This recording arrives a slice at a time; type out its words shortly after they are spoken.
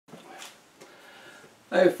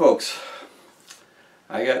Hey folks,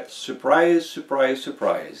 I got surprise.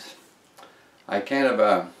 I kind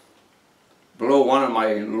of blow one of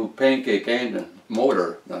my little pancake engine,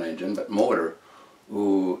 motor, not engine, but motor,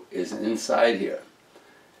 who is inside here.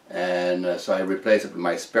 And so I replaced it with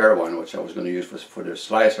my spare one, which I was going to use for the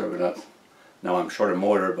slicer, but not, now I'm short of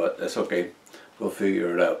motor, but that's okay, we'll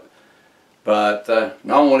figure it out. But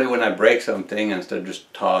normally when I break something, instead of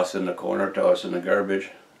just toss in the corner, toss in the garbage,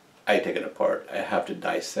 I take it apart. I have to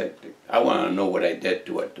dissect it. I want to know what I did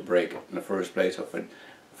to it to break it in the first place, if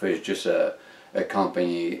it's just a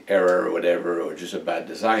company error or whatever, or just a bad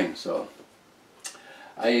design. So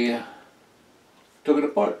I took it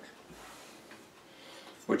apart,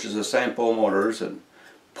 which is the sample motors and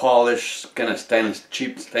polished kind of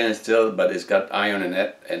cheap stainless steel, but it's got iron in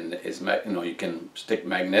it, and it's, you can stick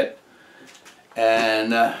magnet.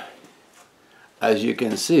 And as you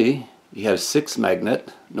can see, you have 6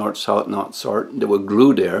 magnet, north, south, north, south. They were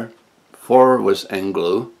glued there. 4 was end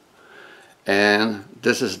glue. And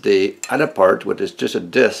this is the other part, which is just a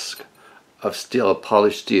disc of steel,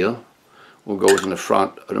 polished steel, will go in the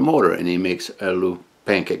front of the motor, and he makes a little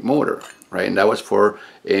pancake motor, right? And that was for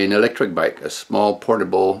an electric bike, a small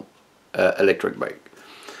portable electric bike.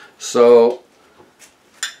 So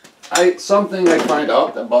something I find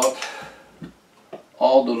out about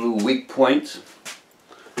all the little weak points.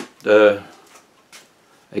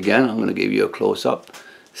 Again, I'm going to give you a close-up.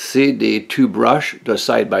 See the 2 brush, they're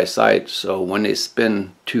side by side, so when they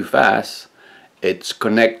spin too fast, it's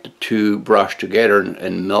connect 2 brush together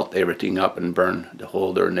and melt everything up and burn the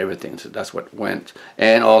holder and everything. So that's what went.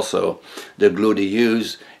 And also, the glue they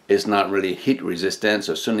use is not really heat resistant,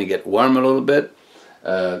 so soon you get warm a little bit.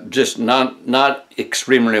 Just not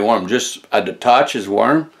extremely warm, just at the touch is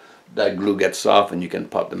warm. That glue gets soft and you can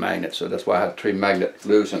pop the magnet. So that's why I have 3 magnet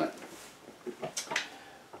glues in it.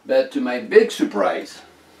 But to my big surprise,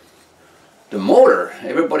 the motor,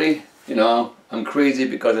 everybody, I'm crazy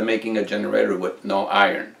because I'm making a generator with no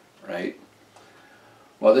iron, right?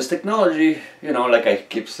 Well, this technology, like I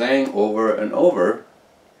keep saying over and over,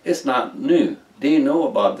 it's not new. They know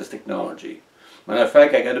about this technology. Matter of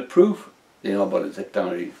fact, I got a proof they know about the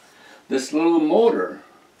technology. This little motor,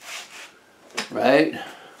 right?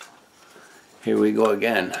 Here we go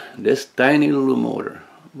again. This tiny little motor,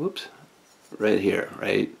 whoops, right here,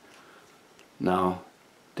 right? Now,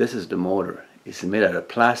 this is the motor. It's made out of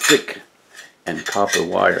plastic and copper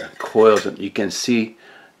wire coils, and you can see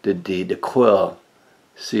the coil.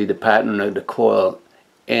 See the pattern of the coil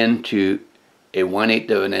into a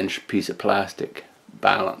 1/8 of an inch piece of plastic,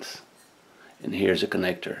 balance. And here's a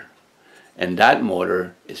connector. And that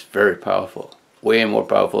motor is very powerful, way more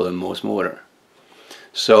powerful than most motor.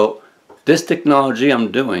 So this technology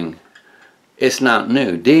I'm doing, it's not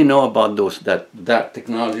new. They know about that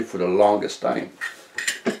technology for the longest time.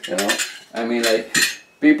 I mean, like,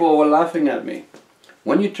 people were laughing at me.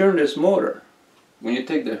 When you turn this motor, when you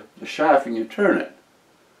take the shaft and you turn it,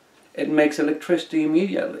 it makes electricity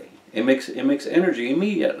immediately. It makes energy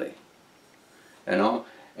immediately. And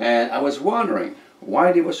I was wondering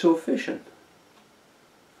why they were so efficient.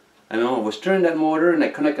 I was turning that motor, and I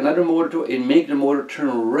connect another motor to it, and make the motor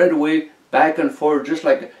turn right away, back and forth, just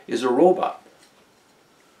like it's a robot.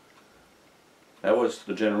 That was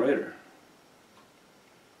the generator.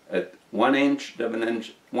 At 1/8 of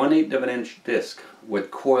an inch disc with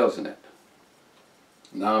coils in it.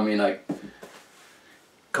 Now, I mean, like,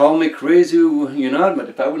 call me crazy, but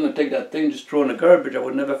if I wouldn't take that thing, just throw in the garbage, I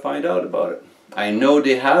would never find out about it. I know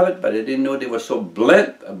they have it, but I didn't know they were so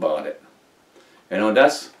blunt about it.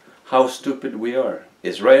 That's how stupid we are.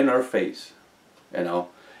 It's right in our face, and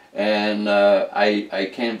I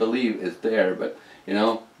can't believe it's there, but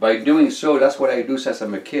by doing so, that's what I do since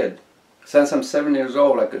I'm a kid. Since I'm 7 years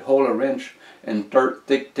old, I could hold a wrench and start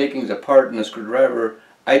taking it apart in a screwdriver.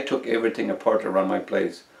 I took everything apart around my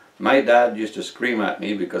place. My dad used to scream at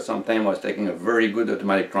me because sometimes I was taking a very good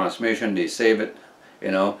automatic transmission. They save it,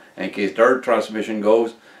 in case their transmission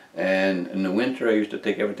goes. And in the winter, I used to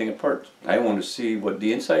take everything apart. I want to see what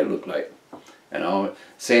the inside looked like.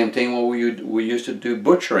 Same thing when we used to do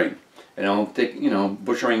butchering.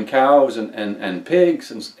 Butchering cows and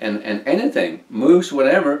pigs and anything, moose,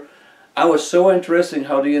 whatever. I was so interested in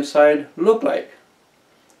how the inside looked like,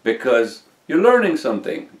 because you're learning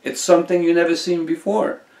something. It's something you never seen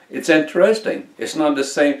before. It's interesting. It's not the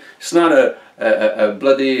same. It's not a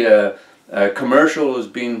bloody commercial has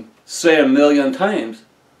been said a million times.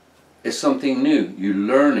 It's something new. You're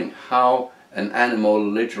learning how an animal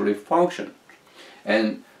literally functions,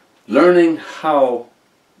 and learning how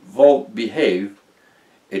volt behave.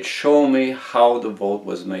 It showed me how the volt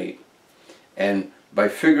was made, and by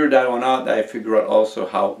figuring that one out, I figured out also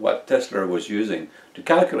what Tesla was using to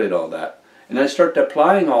calculate all that. And I started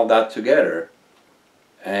applying all that together,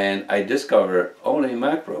 and I discovered only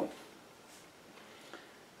macro.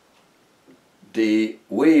 The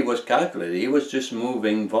way he was calculated, he was just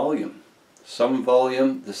moving volume. Some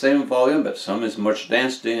volume, the same volume, but some is much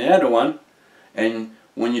denser than the other one. And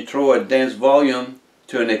when you throw a dense volume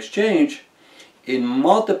to an exchange, it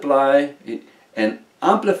multiplied and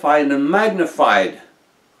amplified and magnified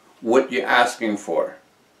what you're asking for.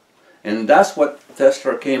 And that's what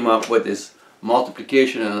Tesla came up with, is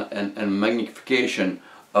multiplication and magnification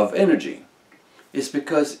of energy. It's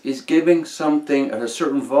because it's giving something at a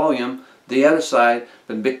certain volume the other side,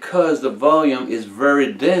 but because the volume is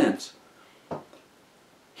very dense,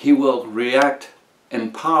 he will react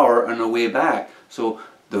in power on the way back. So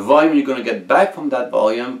the volume you're going to get back from that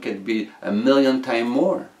volume could be 1,000,000 times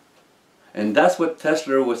more. And that's what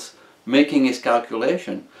Tesla was making his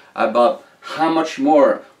calculation about how much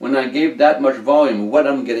more, when I gave that much volume, what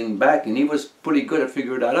I'm getting back. And he was pretty good at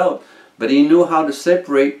figuring that out. But he knew how to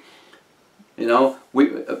separate, you know,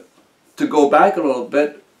 to go back a little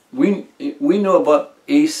bit, we know about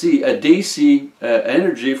AC, DC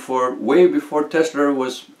energy for way before Tesla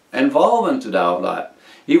was involved into that lot.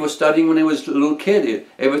 He was studying when he was a little kid.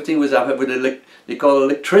 Everything was up with they call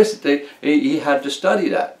electricity. He had to study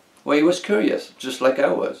that. Well, he was curious, just like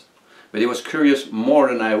I was. But he was curious more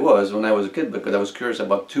than I was when I was a kid, because I was curious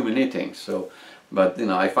about too many things. So, but you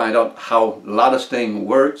know, I find out how a lot of things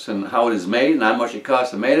works and how it is made and how much it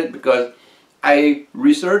costs to make it, because I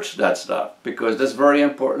researched that stuff, because that's very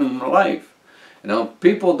important in life. You know,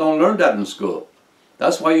 people don't learn that in school.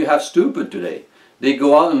 That's why you have stupid today. They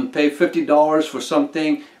go out and pay $50 for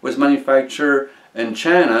something was manufactured in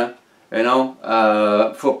China, you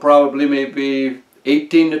know, for probably maybe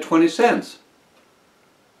 18 to 20 cents.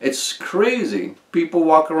 It's crazy. People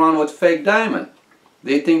walk around with fake diamond.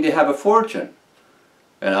 They think they have a fortune.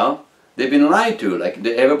 You know, they've been lied to, like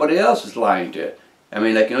everybody else is lying to you. I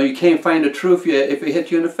mean, like, you know, you can't find the truth if it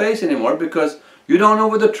hits you in the face anymore, because you don't know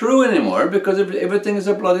what the truth anymore, because everything is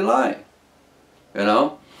a bloody lie. You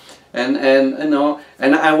know, and you know,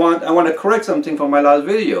 and I want to correct something from my last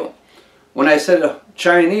video. When I said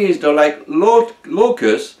Chinese, they're like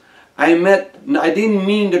locusts, I didn't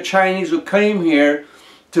mean the Chinese who came here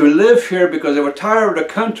to live here because they were tired of the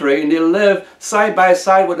country, and they live side by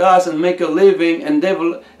side with us and make a living and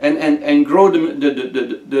develop and grow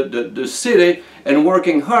the city and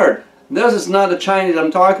working hard. This is not the Chinese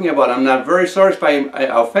I'm talking about. I'm not very sorry if I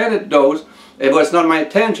offended those. It was not my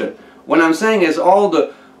intention. What I'm saying is all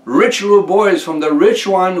the rich little boys from the rich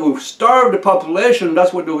one who starved the population.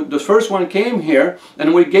 That's what the first one came here,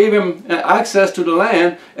 and we gave him access to the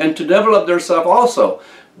land and to develop their stuff also.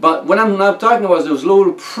 But what I'm not talking about is those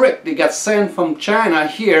little prick that got sent from China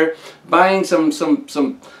here, buying some $5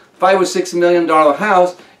 or $6 million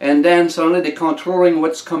house, and then suddenly they're controlling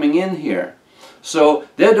what's coming in here. So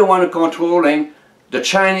they're the one controlling the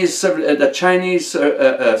Chinese society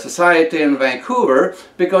in Vancouver,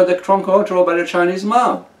 because they're controlled by the Chinese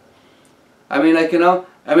mob. I mean, like, you know,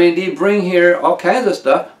 I mean, they bring here all kinds of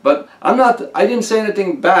stuff, but I didn't say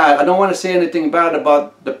anything bad. I don't want to say anything bad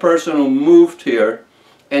about the person who moved here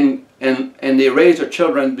and they raise their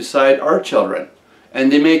children beside our children, and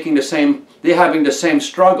they're having the same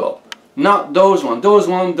struggle. Not those ones. Those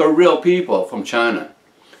ones, they're real people from China.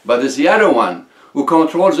 But it's the other one who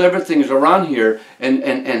controls everything around here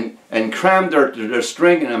and cram their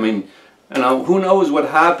strength. And I mean, you know, who knows what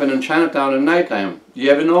happened in Chinatown at nighttime?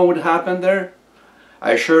 You ever know what happened there?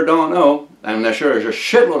 I sure don't know. I'm not sure. There's a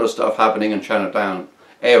shitload of stuff happening in Chinatown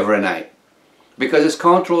every night, because it's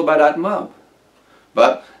controlled by that mob.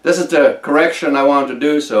 But this is the correction I want to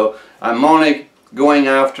do, so I'm only going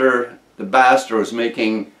after the bastards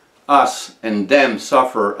making us and them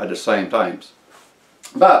suffer at the same times.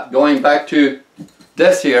 But going back to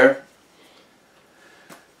this here,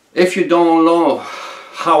 if you don't know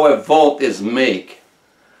how a volt is made,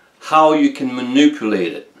 how you can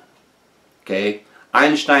manipulate it, okay?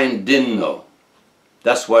 Einstein didn't know.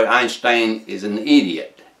 That's why Einstein is an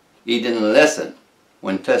idiot. He didn't listen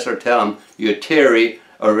when Tesla tell him your theory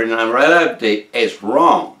of relativity is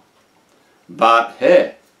wrong. But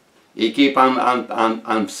hey, he keep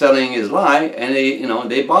on selling his lie, and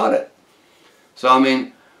they bought it. So I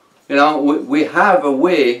mean, you know, we have a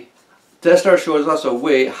way. Tesla shows us a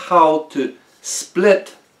way how to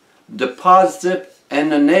split the positive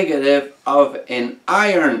and the negative of an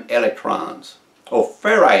iron electrons, or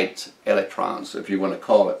ferrite electrons, if you want to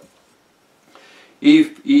call it.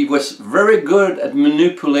 He was very good at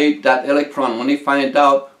manipulate that electron. When he found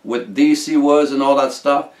out what DC was and all that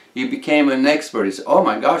stuff, he became an expert. He said, oh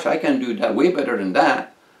my gosh, I can do that way better than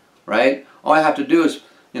that, right? All I have to do is,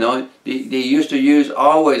 you know, they used to use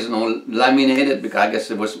always, you know, laminated, because I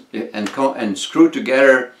guess it was, and screwed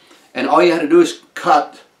together, and all you had to do is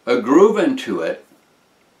cut a groove into it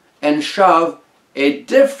and shove a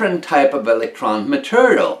different type of electron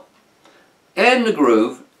material in the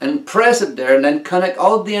groove and press it there, and then connect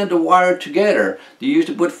all the end of wire together. They used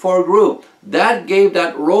to put 4 grooves. That gave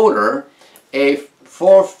that rotor a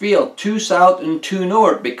 4 field, 2 south and 2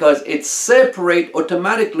 north, because it separates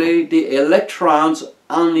automatically the electrons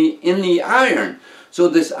in the iron. So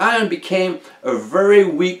this iron became a very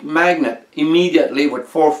weak magnet immediately with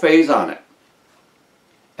 4 phase on it.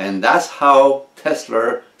 And that's how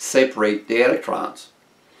Tesla separate the electrons.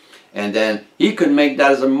 And then he could make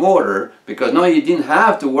that as a motor, because now you didn't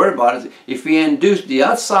have to worry about it. If he induced the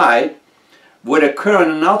outside with a current,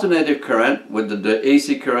 an alternative current, with the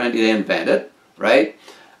AC current he invented, right?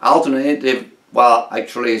 Alternative, well,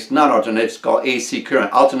 actually it's not alternative, it's called AC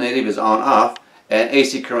current. Alternative is on off, and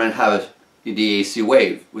AC current has the AC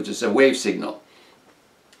wave, which is a wave signal.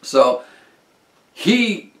 So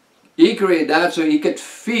he created that so he could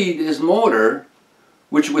feed his motor,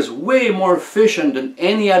 which was way more efficient than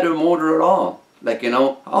any other motor at all. Like, you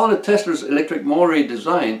know, all the Tesla's electric motor he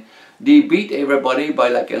designed, they beat everybody by,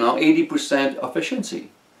 like, you know, 80% efficiency.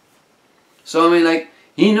 So, I mean, like,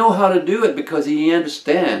 he know how to do it because he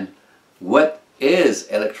understand what is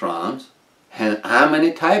electrons and how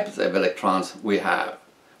many types of electrons we have.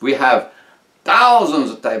 We have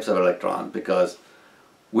thousands of types of electrons because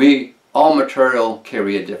all material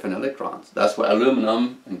carry a different electrons. That's why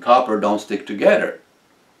aluminum and copper don't stick together.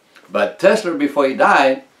 But Tesla, before he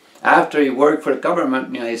died, after he worked for the government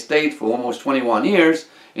in the United States for almost 21 years,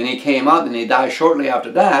 and he came out and he died shortly after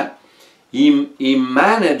that, he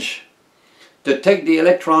managed to take the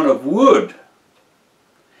electron of wood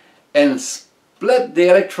and split the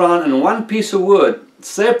electron in one piece of wood,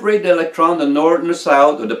 separate the electron, the north and the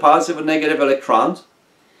south, or the positive and negative electrons,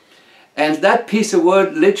 and that piece of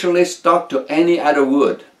wood literally stuck to any other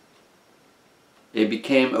wood. It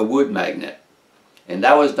became a wood magnet. And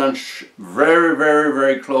that was done very, very,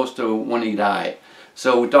 very close to when he died.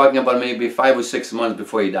 So we're talking about maybe 5 or 6 months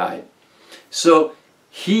before he died. So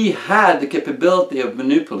he had the capability of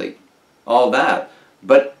manipulating all that.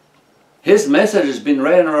 But his message has been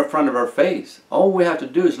right in front of our face. All we have to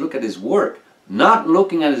do is look at his work, not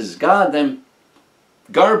looking at his goddamn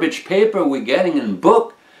garbage paper we're getting in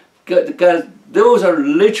book, because those are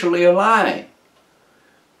literally a lie.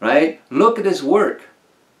 Right? Look at his work.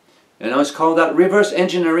 You know, it's called that reverse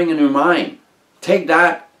engineering in your mind. Take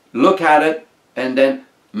that, look at it, and then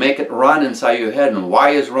make it run inside your head, and why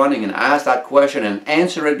is running, and ask that question and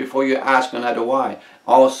answer it before you ask another why.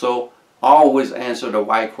 Also, always answer the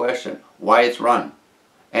why question. Why it's run.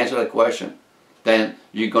 Answer that question. Then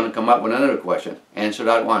you're going to come up with another question. Answer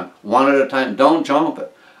that one at a time. Don't jump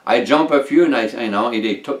it. I jump a few and I know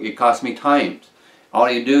it cost me time. All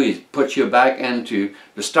you do is put you back into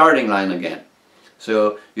the starting line again.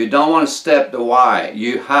 So you don't want to step the why.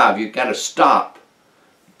 You got to stop.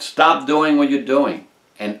 Stop doing what you're doing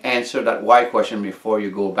and answer that why question before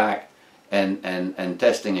you go back and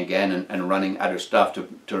testing again and running other stuff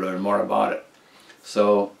to learn more about it.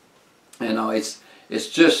 So, you know, it's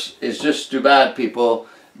just too bad people,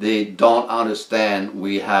 they don't understand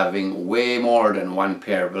we having way more than one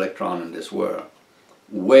pair of electrons in this world.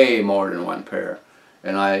 Way more than one pair.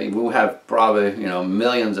 And we have probably, you know,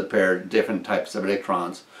 millions of pair of different types of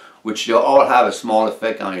electrons, which they all have a small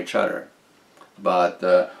effect on each other.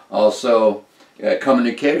 But also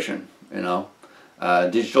communication, you know.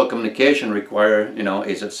 Digital communication require, you know,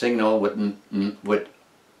 is a signal with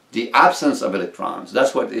the absence of electrons.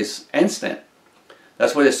 That's what is instant.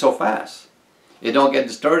 That's why it's so fast. It don't get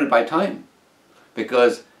distorted by time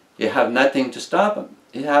because you have nothing to stop them.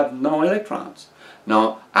 You have no electrons.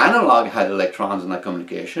 Now, analog had electrons in that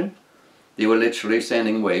communication. They were literally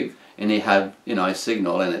sending wave, and they had, you know, a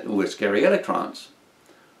signal in it which carry electrons.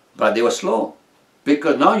 But they were slow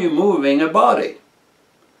because now you're moving a body.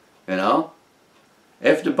 You know,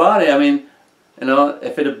 if the body, I mean, you know,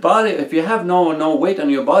 if you have no weight on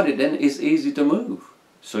your body, then it's easy to move.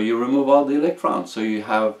 So you remove all the electrons, so you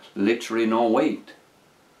have literally no weight.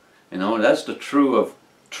 You know, that's the truth of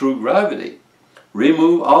true gravity.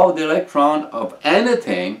 Remove all the electron of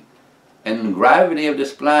anything, and gravity of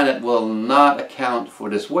this planet will not account for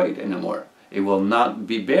this weight anymore. It will not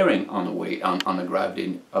be bearing on the weight, on the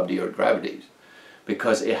gravity of the Earth gravities,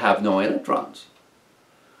 because it have no electrons.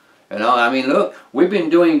 You know, I mean, look, we've been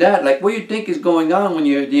doing that. Like, what do you think is going on when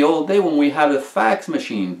the old day when we had a fax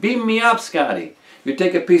machine? Beam me up, Scotty. You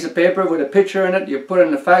take a piece of paper with a picture in it, you put it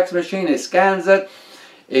in the fax machine, it scans it,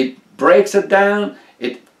 it breaks it down,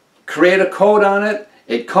 it creates a code on it,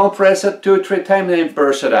 it compresses it 2 or 3 times, and then it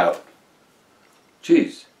bursts it out.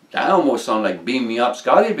 Jeez, that almost sounds like beam me up,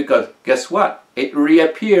 Scotty, because guess what? It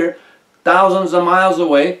reappeared thousands of miles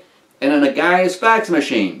away and in a guy's fax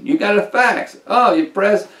machine. You got a fax. Oh, you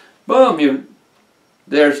press, boom,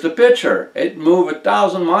 there's the picture. It moved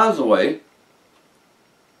 1,000 miles away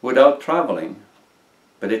without traveling.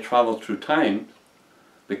 But it traveled through time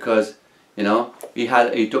because, you know, he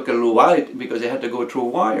took a little while because he had to go through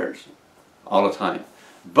wires all the time.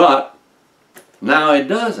 But now it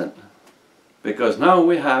doesn't, because now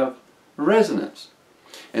we have resonance.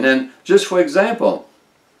 And then, just for example,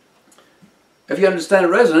 if you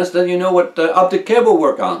understand resonance, then you know what optic cable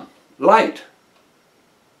work on. Light.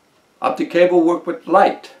 Optic cable work with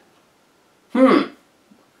light.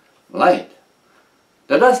 Light.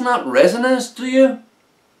 That's not resonance to you?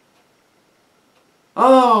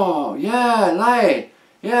 Oh, yeah, light.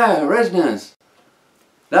 Yeah, resonance.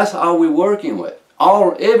 That's how we're working with.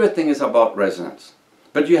 Everything is about resonance.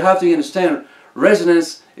 But you have to understand,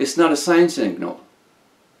 resonance is not a sine signal.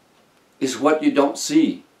 It's what you don't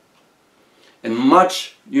see. And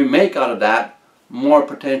much you make out of that, more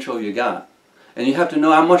potential you got. And you have to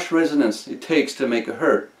know how much resonance it takes to make a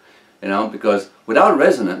hertz. You know, because without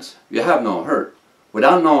resonance, you have no hertz.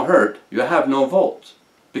 Without no hertz, you have no volts.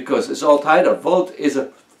 Because it's all tied up. Volt is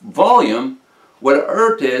a volume where the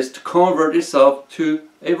earth is to convert itself to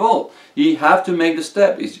a volt. You have to make the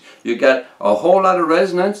step. You got a whole lot of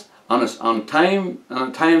resonance on a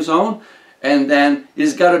time zone, and then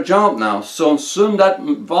it's got to jump now. So soon that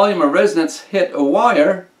volume of resonance hit a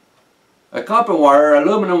wire, a copper wire,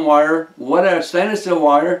 aluminum wire, whatever, stainless steel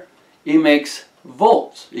wire, it makes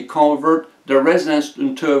volts. It converts the resonance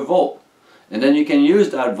into a volt. And then you can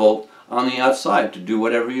use that volt on the outside to do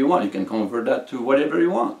whatever you want. You can convert that to whatever you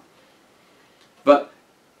want. But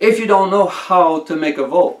if you don't know how to make a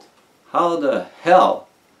volt, how the hell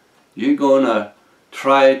you going to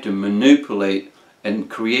try to manipulate and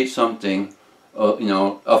create something you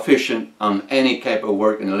know, efficient on any type of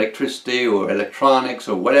work in electricity or electronics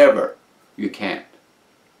or whatever? You can't.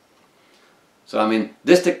 So I mean,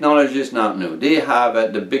 this technology is not new. They have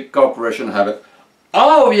it, the big corporations have it.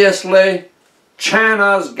 Obviously,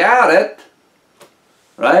 China's got it,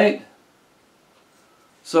 right?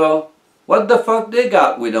 So, what the fuck they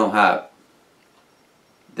got we don't have?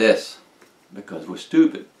 This. Because we're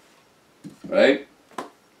stupid, right?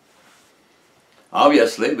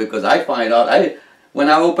 Obviously, because I find out, when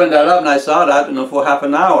I opened that up and I saw that, you know, for half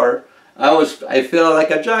an hour, I feel like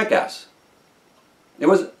a jackass.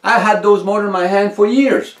 I had those motors in my hand for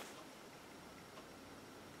years.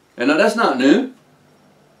 You know, that's not new.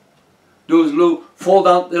 Those little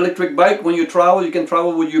fold-out electric bike, when you travel, you can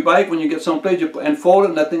travel with your bike. When you get someplace, you fold it,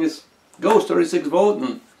 and that thing goes 36 volts,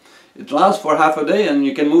 and it lasts for half a day, and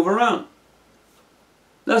you can move around.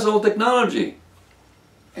 That's old technology.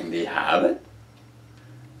 And they have it.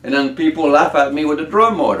 And then people laugh at me with a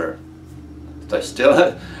drum motor. They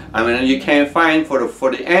still, I mean, you can't find, for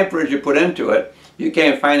the amperage you put into it, you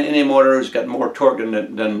can't find any motor who's got more torque than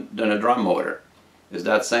a drum motor. It's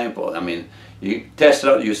that simple. I mean, you test it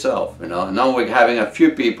out yourself, you know. And now we're having a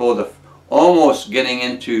few people that almost getting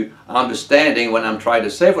into understanding what I'm trying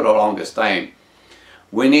to say for the longest time.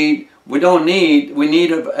 We need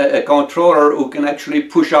a controller who can actually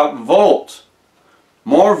push out volts.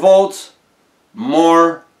 More volts,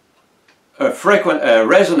 more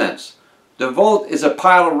resonance. The volt is a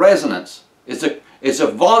pile of resonance. It's a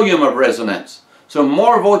volume of resonance. So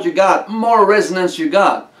more volt you got, more resonance you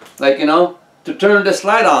got. Like, you know, to turn this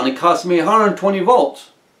light on, it cost me 120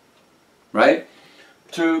 volts, right?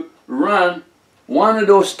 To run one of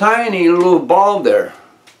those tiny little bulb there,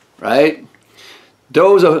 right?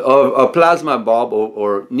 Those are a plasma bulb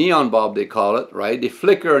or neon bulb, they call it, right? They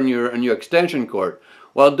flicker on your extension cord.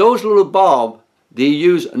 Well, those little bulbs, they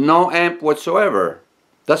use no amp whatsoever.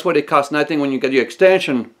 That's why they cost nothing. When you get your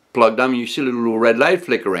extension plugged on, you see a little red light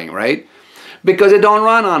flickering, right? Because they don't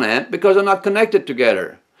run on amp, because they're not connected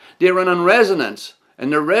together. They run on resonance,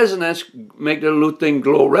 and the resonance make the little thing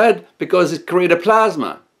glow red because it creates a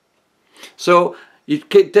plasma. So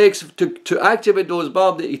it takes, to activate those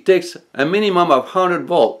bulbs, it takes a minimum of 100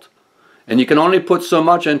 volt. And you can only put so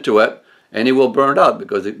much into it, and it will burn out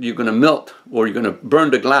because you're going to melt, or you're going to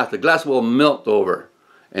burn the glass. The glass will melt over,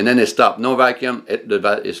 and then it stops. No vacuum,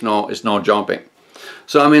 it's no jumping.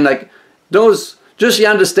 So I mean, like, those, just the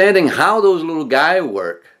understanding how those little guys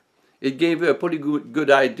work, it gave you a pretty good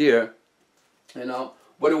idea, you know,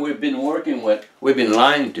 what we've been working with, we've been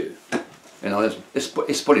lying to. You know,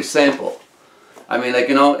 it's pretty simple. I mean, like,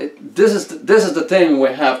 you know, this is the thing we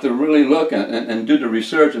have to really look and do the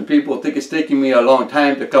research, and people think it's taking me a long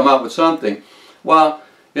time to come up with something. Well,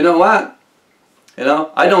 you know what? You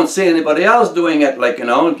know, I don't see anybody else doing it. Like, you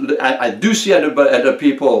know, I do see other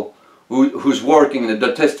people who's working and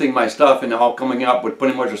they're testing my stuff and all coming up with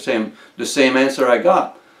pretty much the same answer I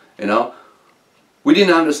got. You know, we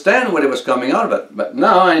didn't understand what it was coming out of it, but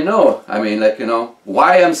now I know. I mean, like, you know,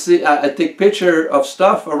 why I take picture of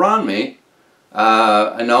stuff around me.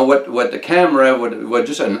 I know what the camera would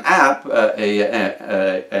just an app,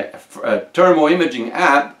 a thermo imaging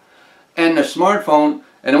app, and a smartphone.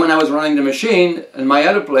 And when I was running the machine in my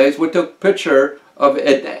other place, we took picture of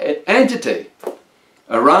an entity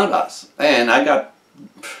around us, and I got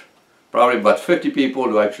probably about 50 people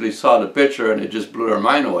who actually saw the picture, and it just blew their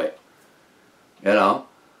mind away. You know,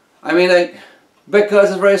 I mean, like,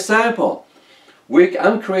 because it's very simple.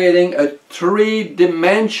 I'm creating a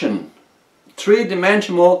three-dimensional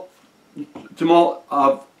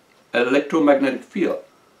of electromagnetic field.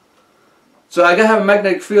 So I can have a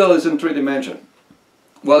magnetic field is in 3 dimensions.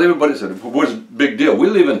 Well, everybody said, what's the big deal? We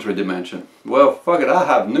live in 3 dimensions. Well, fuck it, I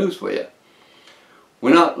have news for you.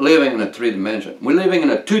 We're not living in a 3 dimension. We're living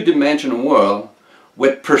in a 2-dimensional world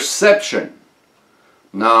with perception.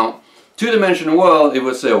 Now, 2-dimensional world, it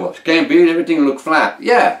would say, well, it can't be, everything look flat.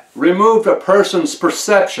 Yeah, remove a person's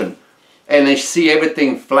perception and they see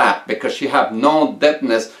everything flat because she have no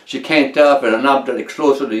depthness. She can't tell if an object is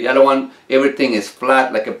closer to the other one. Everything is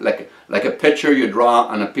flat, like a picture you draw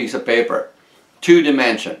on a piece of paper.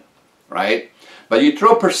 2-dimension, right? But you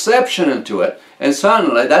throw perception into it, and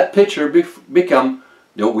suddenly that picture become,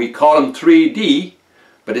 you know, we call them 3D,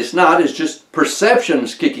 but it's not. It's just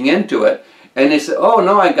perceptions kicking into it, and they say, oh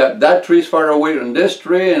no, I got that tree's farther away than this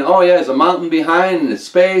tree, and oh yeah, there's a mountain behind, and it's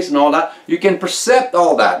space and all that. You can percept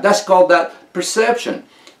all that. That's called that perception.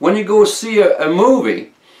 When you go see a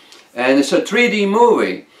movie, and it's a 3D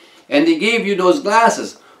movie, and they give you those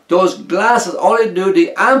glasses, all they do,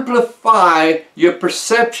 they amplify your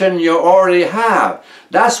perception you already have.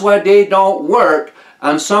 That's why they don't work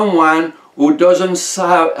on someone who doesn't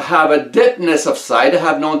have a depthness of sight,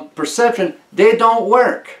 have no perception. They don't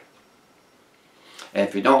work. And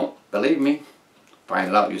if you don't believe me, find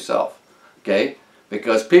it out yourself. Okay?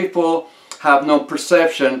 Because people have no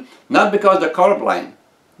perception, not because they're colorblind.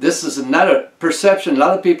 This is another perception. A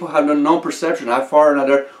lot of people have no perception. How far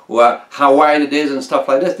another, or how wide it is and stuff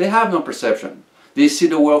like this. They have no perception. They see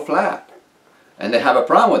the world flat. And they have a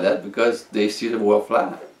problem with that because they see the world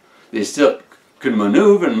flat. They still can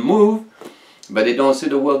maneuver and move, but they don't see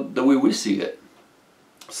the world the way we see it.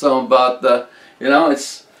 So, but, you know,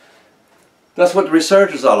 that's what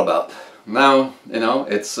research is all about. Now, you know,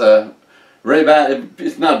 it's really bad.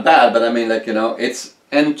 It's not bad, but I mean, like, you know, it's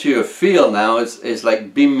into a field now. It's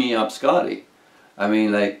like beam me up, Scotty. I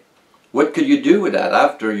mean, like, what could you do with that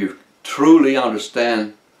after you truly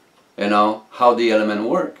understand, you know, how the elements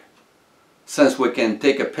work? Since we can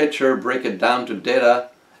take a picture, break it down to data,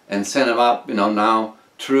 and send them up, you know, now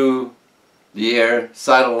through the air,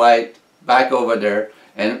 satellite, back over there,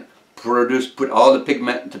 and put all the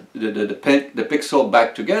pigment, the pixel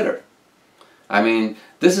back together. I mean,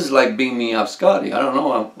 this is like beam me up, Scotty. I don't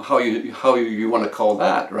know how you want to call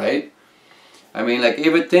that, right? I mean, like,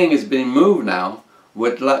 everything is being moved now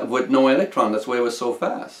with no electron. That's why it was so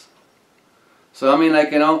fast. So I mean,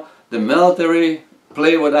 like, you know, the military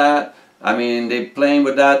play with that. I mean, they playing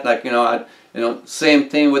with that, like, you know, same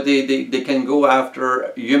thing with they can go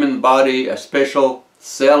after human body, a special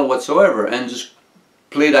cell whatsoever, and just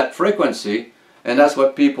play that frequency, and that's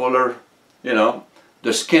what people are, you know,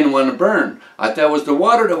 the skin want to burn. I thought it was the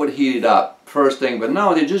water that would heat it up first thing, but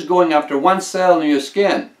no, they're just going after one cell in your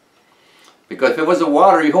skin. Because if it was the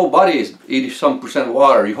water, your whole body is 80-some%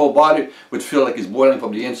 water. Your whole body would feel like it's boiling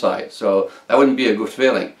from the inside. So that wouldn't be a good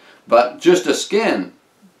feeling. But just the skin,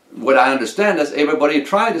 what I understand is everybody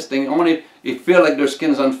tried this thing, only it feel like their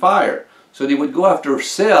skin's on fire. So they would go after a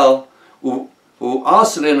cell who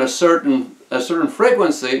oscillate in a certain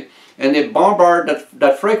frequency, and they bombard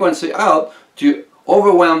that frequency out to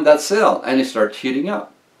overwhelm that cell, and it starts heating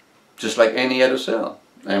up, just like any other cell.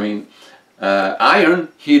 I mean, iron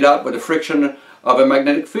heat up with the friction of a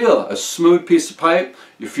magnetic field. A smooth piece of pipe,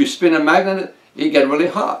 if you spin a magnet, it get really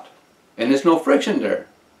hot, and there's no friction there.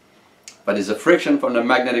 But it's a friction from the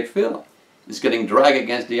magnetic field. It's getting dragged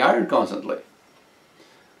against the iron constantly.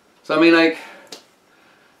 So I mean, like,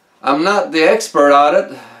 I'm not the expert at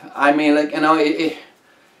it. I mean, like, you know,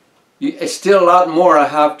 it's still a lot more I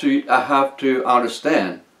have to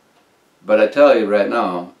understand. But I tell you right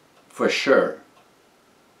now, for sure,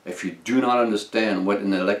 if you do not understand what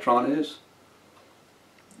an electron is,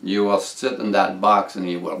 you will sit in that box and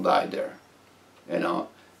you will die there. You know,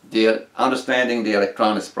 the understanding the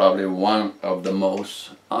electron is probably one of the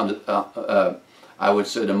most, I would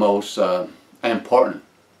say, the most important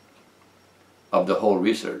of the whole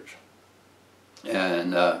research.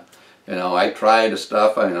 And you know, I tried the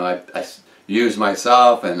stuff. I used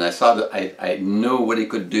myself, and I saw that I knew what it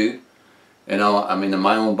could do. You know, I mean, in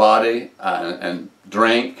my own body, and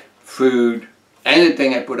drink, food,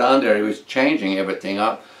 anything I put on there, it was changing everything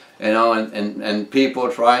up. You know, and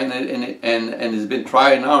people trying it, and it's been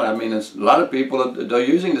tried out. I mean, a lot of people they're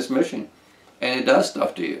using this machine, and it does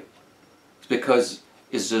stuff to you. It's because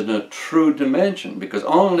it's in a true dimension. Because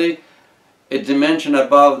only a dimension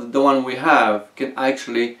above the one we have can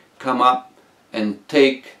actually come up and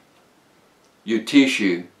take your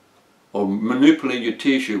tissue or manipulate your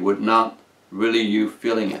tissue with not really you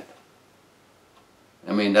feeling it.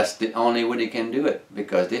 I mean, that's the only way they can do it,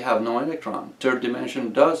 because they have no electron. Third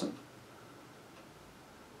dimension doesn't.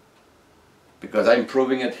 Because I'm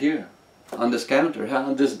proving it here, on this counter,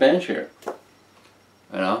 on this bench here.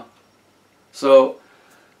 You know? So,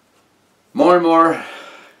 more and more,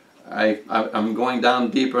 I'm going down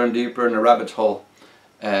deeper and deeper in the rabbit hole.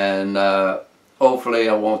 And hopefully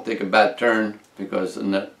I won't take a bad turn, because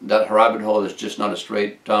that rabbit hole is just not a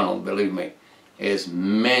straight tunnel, believe me. It's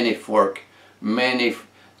many forks, many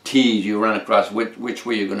T's you run across, which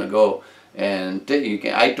way you're going to go. And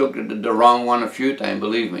I took the wrong one a few times,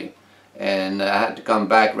 believe me. And I had to come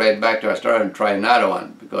back, right back there. I started and try another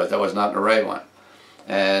one, because that was not the right one.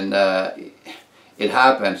 And it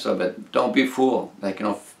happened, so, but don't be fooled. Like, you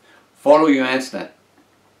know, follow your instinct.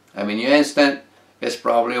 I mean, your instinct is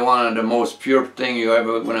probably one of the most pure thing you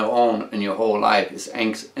ever going to own in your whole life. Is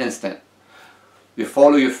instinct. You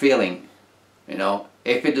follow your feeling. You know,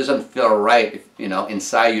 if it doesn't feel right, you know,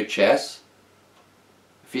 inside your chest,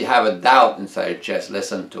 if you have a doubt inside your chest,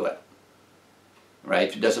 listen to it. Right?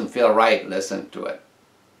 If it doesn't feel right, listen to it.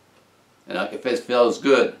 You know, if it feels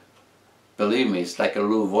good, believe me, it's like a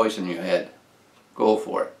little voice in your head. Go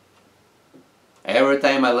for it. Every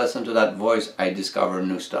time I listen to that voice, I discover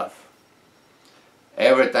new stuff.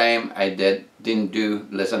 Every time I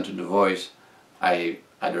didn't listen to the voice, I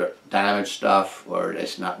either damaged stuff or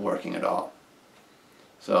it's not working at all.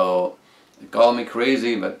 So, they call me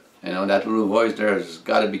crazy, but you know, that little voice there has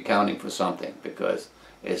got to be counting for something, because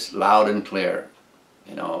it's loud and clear.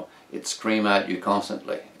 You know, it screams at you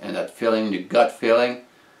constantly. And that feeling, the gut feeling,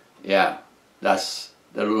 yeah, that's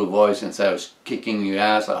the little voice inside was kicking your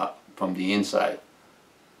ass out from the inside.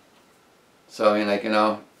 So, I mean, like, you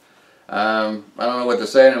know, I don't know what to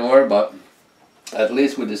say anymore, but at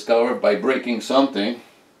least we discovered by breaking something,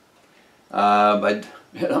 but,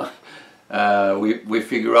 you know, we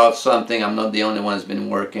figure out something. I'm not the only one who's been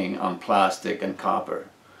working on plastic and copper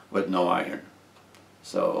with no iron.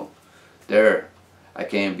 So, there, I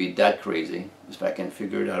can't be that crazy if I can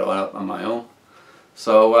figure that out on my own.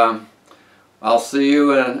 So, I'll see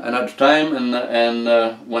you another time,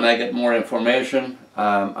 and when I get more information,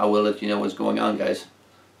 I will let you know what's going on, guys.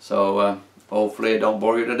 So hopefully I don't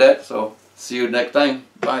bore you to death. So see you next time.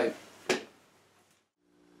 Bye.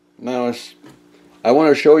 Now I want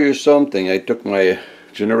to show you something. I took my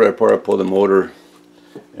generator apart, I pulled the motor,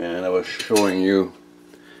 and I was showing you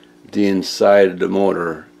the inside of the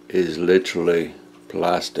motor is literally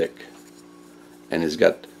plastic, and it's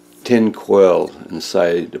got tin coil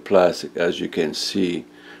inside the plastic, as you can see.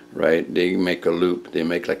 Right, they make a loop, they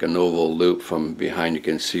make like an oval loop from behind. You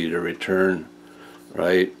can see the return,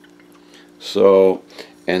 right? So,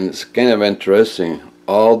 and it's kind of interesting,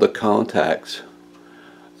 all the contacts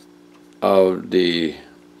of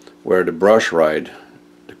where the brush ride,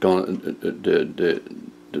 the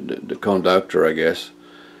conductor, I guess,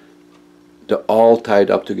 they're all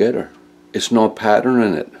tied up together. It's no pattern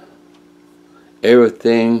in it.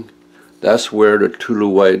 Everything, that's where the two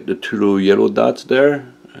little yellow dots there.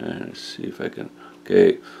 Let's see if I can.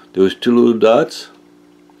 Okay, those two little dots.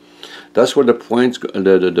 That's where the points,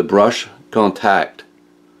 the brush contact,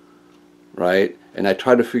 right? And I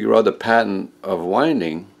try to figure out the pattern of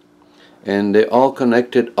winding, and they all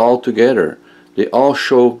connected all together. They all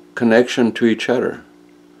show connection to each other.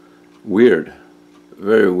 Weird,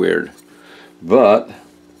 very weird. But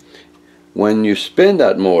when you spin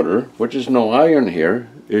that motor, which is no iron here,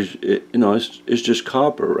 you know, it's just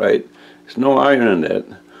copper, right? There's no iron in it.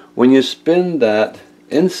 When you spin that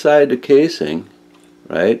inside the casing,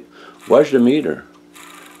 right, watch the meter.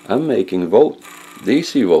 I'm making volt,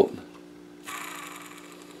 DC volt.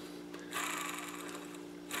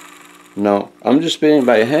 Now, I'm just spinning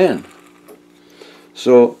by hand.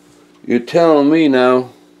 So, you're telling me now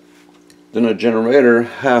that a generator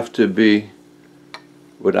have to be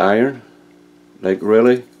with iron? Like,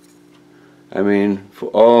 really? I mean, for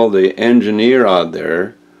all the engineer out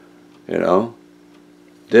there, you know,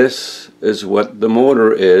 this is what the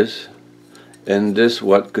motor is, and this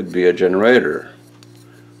what could be a generator.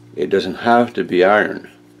 It doesn't have to be iron.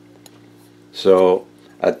 So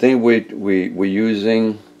I think we're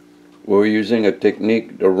using a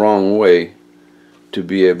technique the wrong way to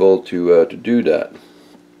be able to do that.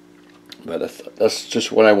 But that's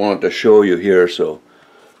just what I wanted to show you here. So,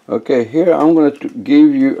 okay, here I'm going to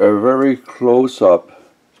give you a very close-up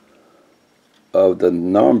of the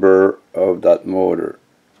number of that motor.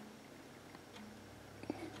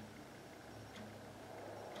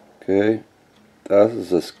 Okay, that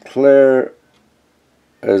is as clear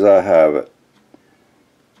as I have it.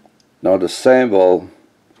 Now the symbol,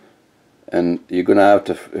 and you're gonna have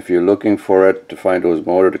to, if you're looking for it to find those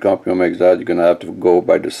motors, the company makes that, you're gonna have to go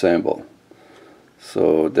by the symbol.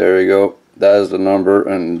 So there you go. That is the number,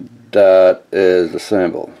 and that is the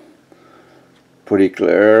symbol. Pretty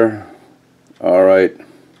clear. All right.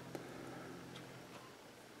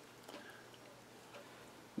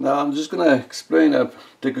 Now I'm just gonna explain,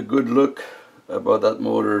 take a good look about that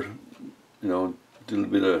motor, you know, do a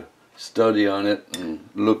little bit of study on it and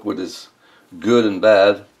look what is good and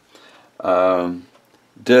bad.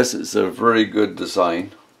 This is a very good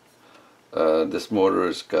design. This motor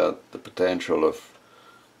has got the potential of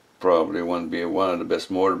probably one of the best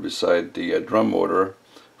motor beside the drum motor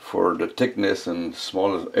for the thickness and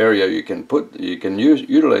smallest area you can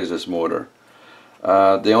utilize this motor.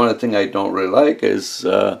 The only thing I don't really like is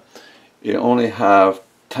you only have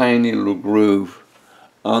tiny little groove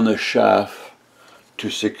on the shaft to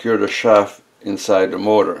secure the shaft inside the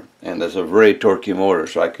motor, and that's a very torquey motor,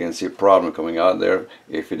 so I can see a problem coming out there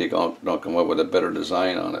if they don't come up with a better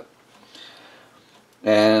design on it.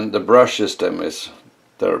 And the brush system is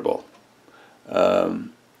terrible.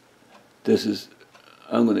 This is,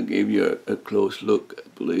 I'm going to give you a close look, I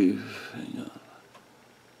believe. Hang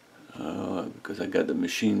on. Because I got the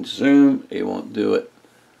machine zoom, it won't do it.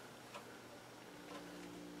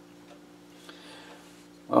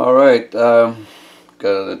 Alright, got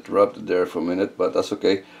interrupted there for a minute, but that's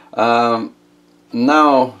okay.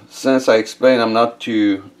 Now, since I explained I'm not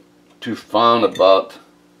too fond about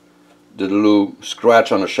the little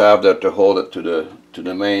scratch on the shaft there to hold it to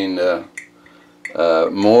the main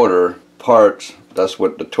motor parts, that's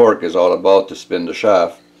what the torque is all about, to spin the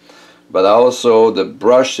shaft. But also the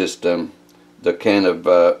brush system, the kind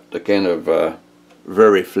of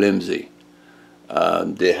very flimsy.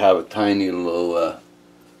 They have a tiny little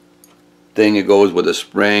thing that goes with a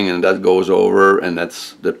spring, and that goes over, and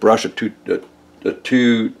that's the brush are too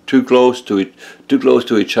close to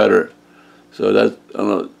each other. So that's, I don't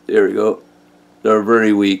know, there you go. They're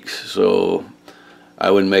very weak, so I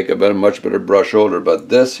would make a much better brush holder. But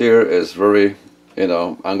this here is very, you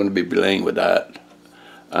know, I'm going to be playing with that.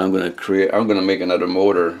 I'm going to make another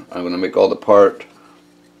motor. I'm going to make all the part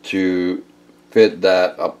to fit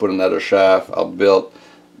that. I'll put another shaft. I'll build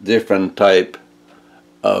different type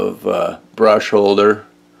of brush holder,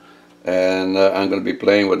 and I'm going to be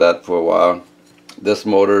playing with that for a while. This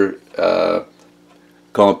motor,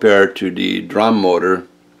 compared to the drum motor,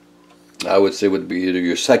 I would say would be either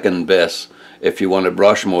your second best if you want a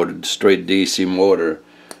brush motor, straight DC motor,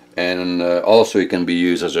 and also it can be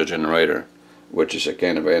used as a generator, which is a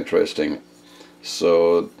kind of interesting.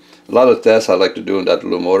 So a lot of tests I like to do in that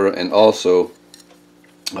little motor, and also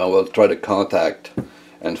I will try to contact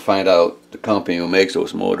and find out the company who makes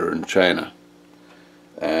those motors in China.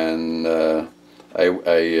 And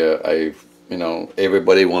you know,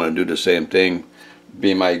 everybody want to do the same thing.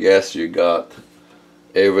 Be my guest. You got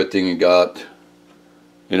everything. You got,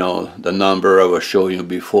 you know, the number I was showing you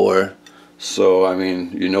before. So I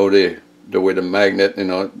mean, you know, the way the magnet, you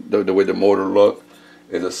know, the way the motor look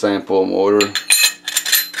is a sample motor,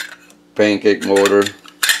 pancake motor,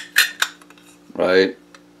 right?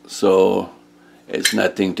 So it's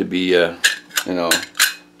nothing to be, you know,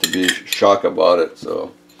 to be shocked about it.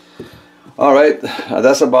 So, all right,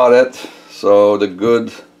 that's about it. So the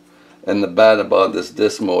good and the bad about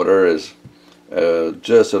this motor is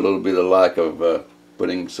just a little bit of lack of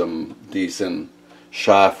putting some decent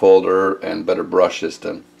shaft holder and better brush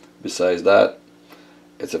system. Besides that,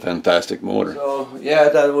 it's a fantastic motor. So yeah,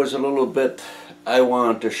 that was a little bit I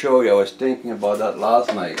wanted to show you. I was thinking about that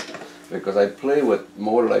last night, because I played with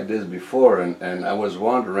motor like this before, and I was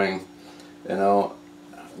wondering, you know,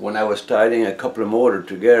 when I was tidying a couple of motors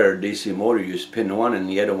together, DC motor, you spin one and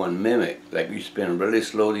the other one mimic. Like you spin really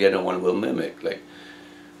slow, the other one will mimic. Like,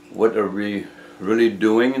 what are we really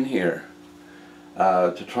doing in here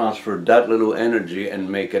to transfer that little energy and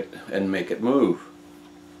make it move?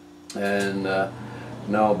 And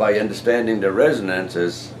now by understanding the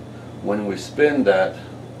resonances, when we spin that,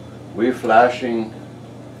 we're flashing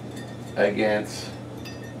against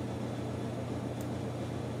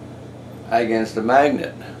the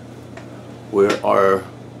magnet, where our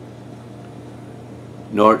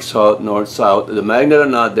north south, the magnet or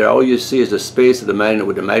not there, all you see is the space of the magnet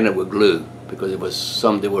with the magnet with glue, because it was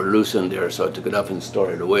some they were loose in there, so I took it up and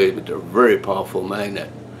stored it away. But they're a very powerful magnet.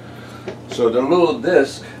 So the little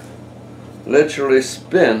disc literally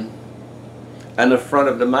spin in the front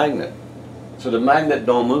of the magnet, so the magnet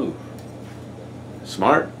don't move.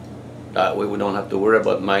 Smart. That way we don't have to worry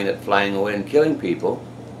about magnet flying away and killing people.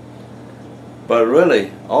 But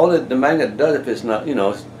really, all that the magnet does, if it's not, you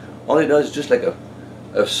know, all it does is just like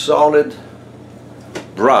a solid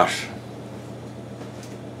brush.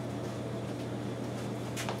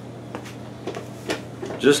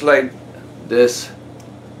 Just like this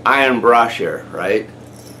iron brush here, right?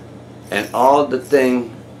 And all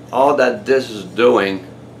that this is doing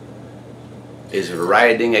is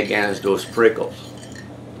riding against those prickles,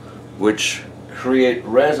 which create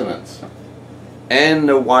resonance, and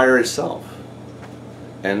the wire itself.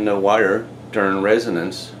 And the wire turn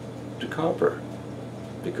resonance to copper,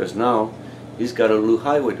 because now he's got a little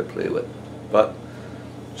highway to play with. But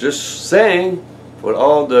just saying, for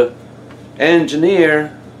all the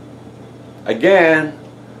engineer, again,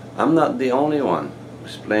 I'm not the only one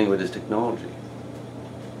who's playing with this technology.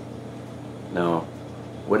 Now,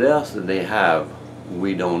 what else do they have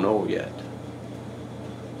we don't know yet?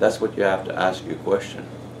 That's what you have to ask your question.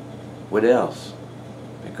 What else?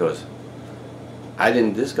 Because I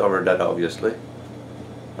didn't discover that, obviously,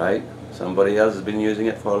 right? Somebody else has been using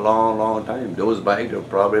it for a long, long time. Those bags are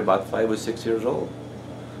probably about 5 or 6 years old.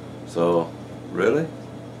 So, really?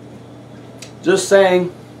 Just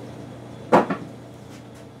saying.